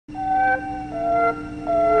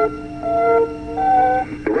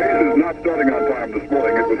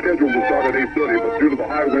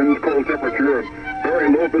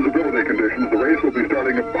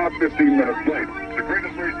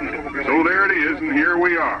is, and here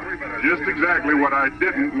we are. Just exactly what I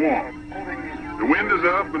didn't want. The wind is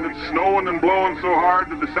up, and it's snowing and blowing so hard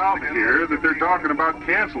to the south here that they're talking about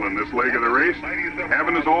canceling this leg of the race,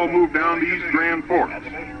 having us all move down to East Grand Forks.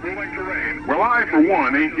 Well, I, for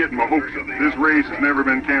one, ain't getting my hopes up. This race has never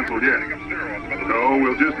been canceled yet. So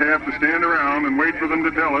we'll just have to stand around and wait for them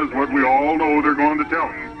to tell us what we all know they're going to tell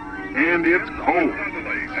us. And it's cold.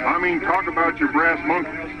 I mean, talk about your brass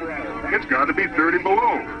monkeys. It's got to be 30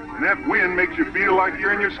 below. And that wind makes you feel like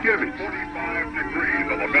you're in your skivvies. 45 degrees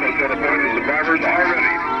on the Minnesota point. The survivors are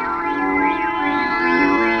ready.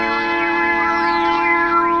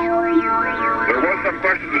 There was some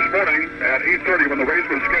question this morning at 8:30 when the race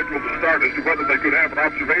was scheduled to start as to whether they could have an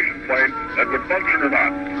observation plane that would function or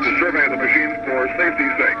not to survey the machine for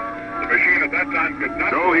safety's sake. The machine at that time could not...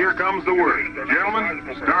 So here comes the word. Gentlemen,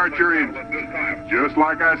 start your engine. Just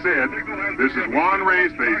like I said, this is one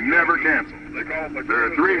race they never cancel. There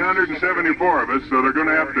are 374 of us, so they're going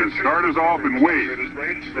to have to start us off in waves.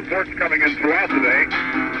 Reports coming in throughout the day.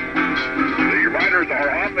 The riders are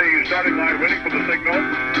on the starting line waiting for the signal.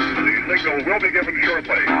 The signal will be given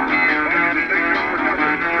shortly. The signal for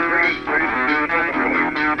coverage. The greatest race in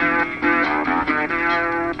snowmobiling.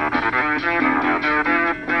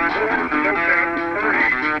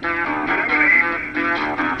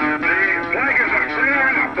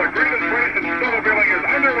 The greatest race in snowmobiling is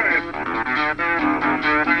underway.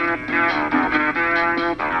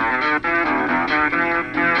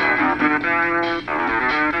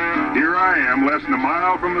 Here I am, less than a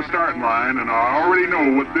mile from the starting line, and I already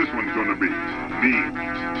know what this one's going to be. Me.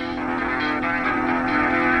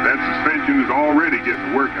 That suspension is already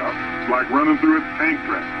getting a workout. It's like running through a tank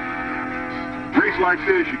track. Race like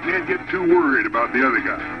this, you can't get too worried about the other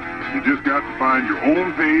guy. You just got to find your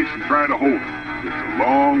own pace and try to hold it. It's a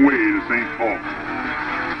long way to St. Paul.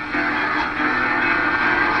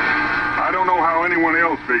 I don't know how anyone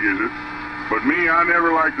else figures it, but me, I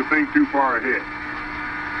never like to think too far ahead.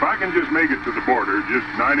 If I can just make it to the border, just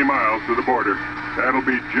 90 miles to the border, that'll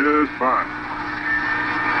be just fine.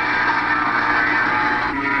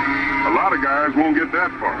 A lot of guys won't get that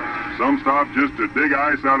far. Some stop just to dig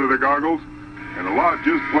ice out of their goggles, and a lot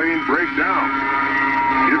just plain break down.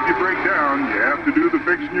 If you break down, you have to do the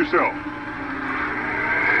fixing yourself.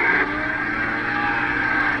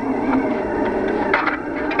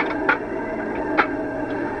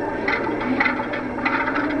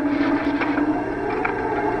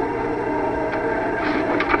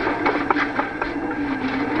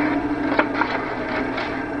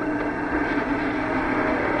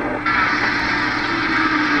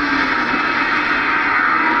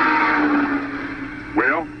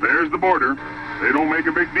 Border. They don't make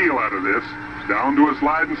a big deal out of this. It's down to a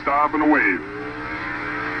slide and stop and a wave.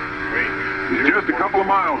 It's just a couple of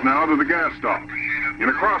miles now to the gas stop. In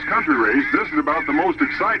a cross-country race, this is about the most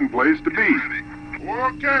exciting place to be.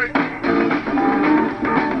 Okay.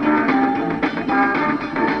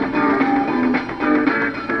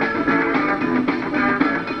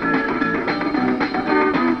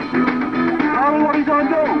 Charlie, what are you going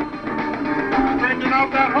to do? Taking out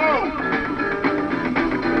that hose.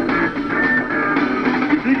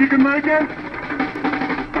 Think you can make it?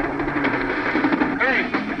 Hey,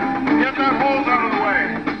 get that hose out of the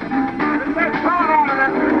way. Get that car out of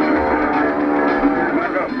there.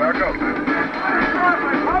 Back up, man.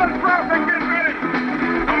 Traffic, get ready.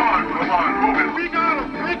 Come on, move it. We got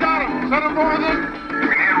him. Set him more than.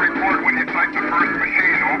 We need a report when you type the first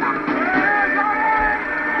machine, over.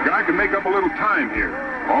 The guy can make up a little time here.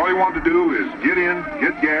 All he wants to do is get in,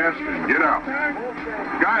 get gas, and get out.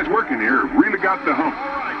 The guys working here have really got the hump.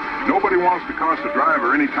 Nobody wants to cost the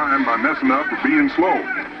driver any time by messing up or being slow.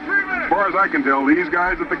 As far as I can tell, these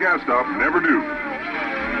guys at the gas stop never do.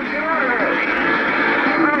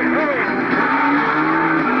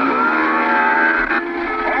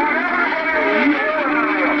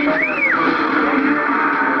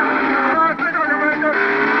 I think I can make it.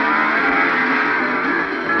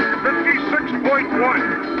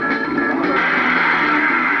 56.1.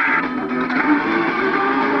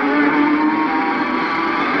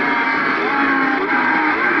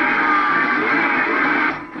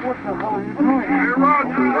 Hey,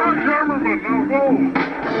 Roger, Zimmerman, now go.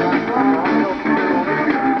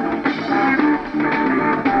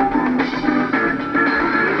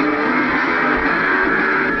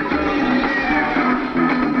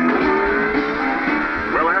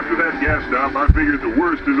 Well, after that gas stop, I figured the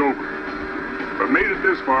worst is over. If I made it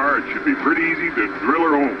this far, it should be pretty easy to drill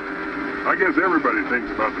her home. I guess everybody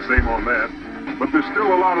thinks about the same on that, but there's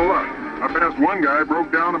still a lot of luck. I passed one guy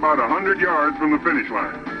broke down about 100 yards from the finish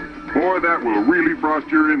line. Boy, that will really frost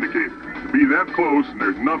your indicator. To be that close, and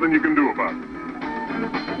there's nothing you can do about it.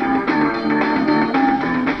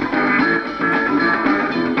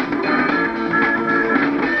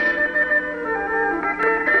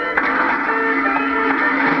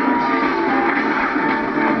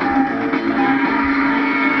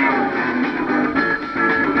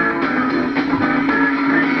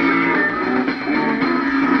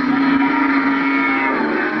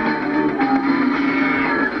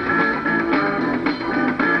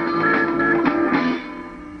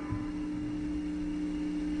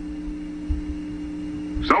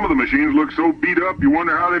 Some of the machines look so beat up you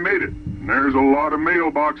wonder how they made it. And there's a lot of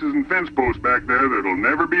mailboxes and fence posts back there that'll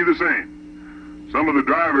never be the same. Some of the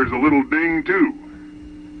drivers a little dinged too.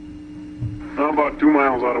 About 2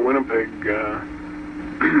 miles out of Winnipeg,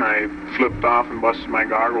 I flipped off and busted my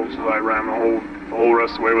goggles. I ran the whole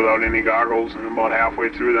rest of the way without any goggles, and about halfway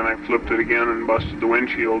through, then I flipped it again and busted the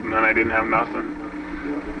windshield, and then I didn't have nothing.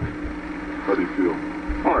 How do you feel?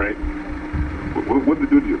 All right. What did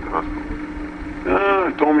they do to you at the hospital?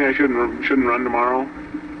 Told me I shouldn't run tomorrow.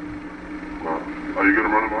 Are you going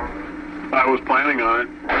to run tomorrow? I was planning on it.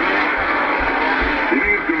 It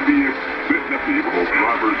is going to be a bit nippy for both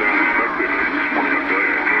drivers and spectators this morning, I tell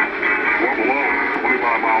you. Well below,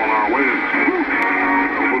 25-mile-an-hour winds.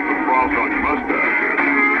 Don't put some frost on your mustache.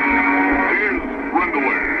 Here's Brenda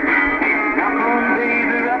Lane. Rock on,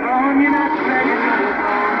 baby, rock on, you're not ready to move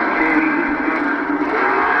on.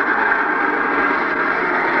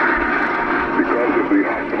 Because of the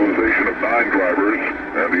hospitalization of 9 drivers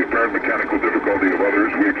and the apparent mechanical difficulty of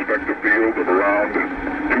others, we expect a field of around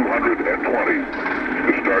 220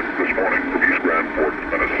 to start this morning from East Grand Forks,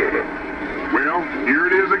 Minnesota. Well, here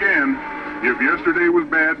it is again. If yesterday was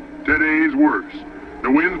bad, today's worse.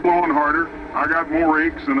 The wind's blowing harder, I got more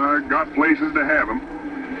rakes, and I got places to have them.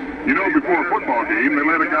 You know, before a football game, they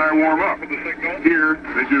let a guy warm up. Here,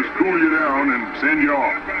 they just cool you down and send you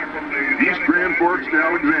off. East Grand Forks to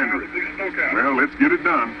Alexandria. Well, let's get it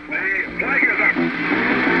done. The flag is up.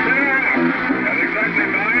 They're off at exactly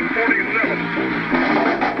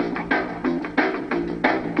 9:47.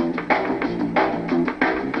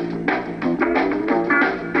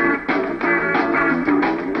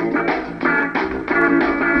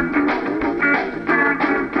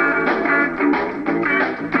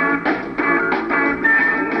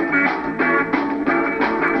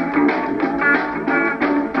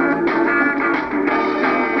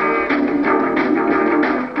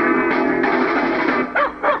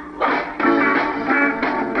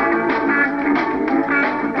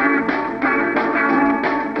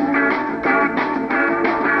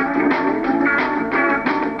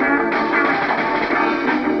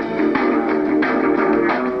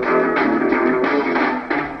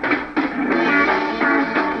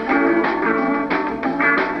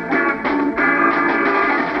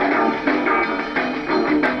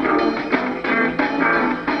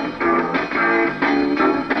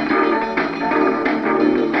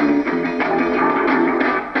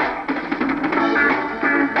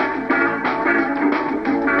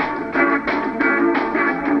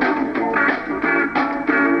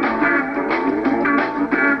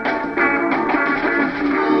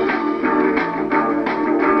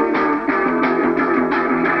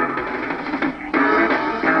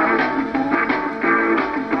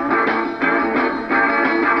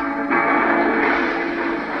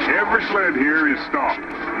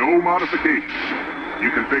 No modifications.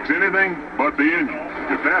 You can fix anything but the engine.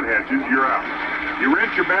 If that hatches, you're out. You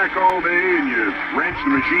wrench your back all day and you wrench the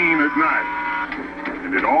machine at night.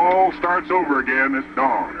 And it all starts over again at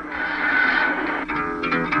dawn.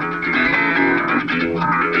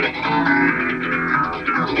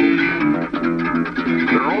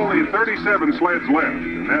 There are only 37 sleds left,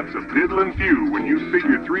 and that's a piddling few when you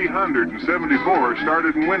figure 374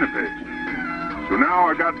 started in Winnipeg. So now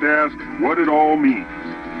I got to ask what it all means.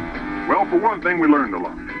 Well, for one thing, we learned a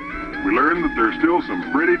lot. We learned that there's still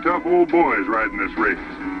some pretty tough old boys riding this race.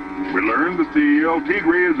 We learned that the El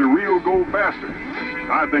Tigre is a real go faster.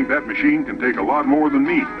 I think that machine can take a lot more than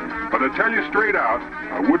me. But I tell you straight out,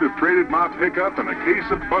 I would have traded my pickup and a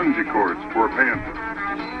case of bungee cords for a Panther.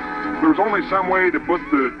 There's only some way to put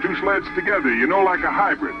the two sleds together, you know, like a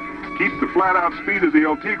hybrid. Keep the flat-out speed of the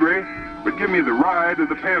El Tigre, but give me the ride of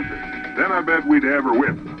the Panther. Then I bet we'd have her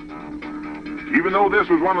whipped. Even though this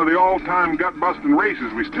was one of the all-time gut-busting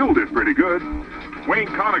races, we still did pretty good. Wayne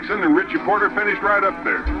Connickson and Richie Porter finished right up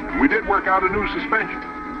there, and we did work out a new suspension.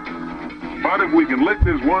 But if we can lick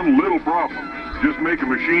this one little problem, just make a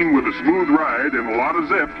machine with a smooth ride and a lot of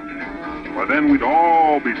zip, well, then we'd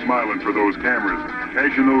all be smiling for those cameras and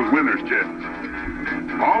cashing those winners' checks.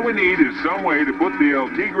 All we need is some way to put the El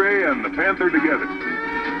Tigre and the Panther together.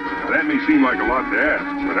 Now, that may seem like a lot to ask,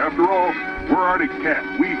 but after all, We're Arctic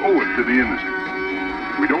Cat. We owe it to the industry.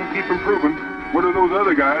 If we don't keep improving, what are those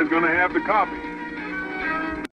other guys going to have to copy?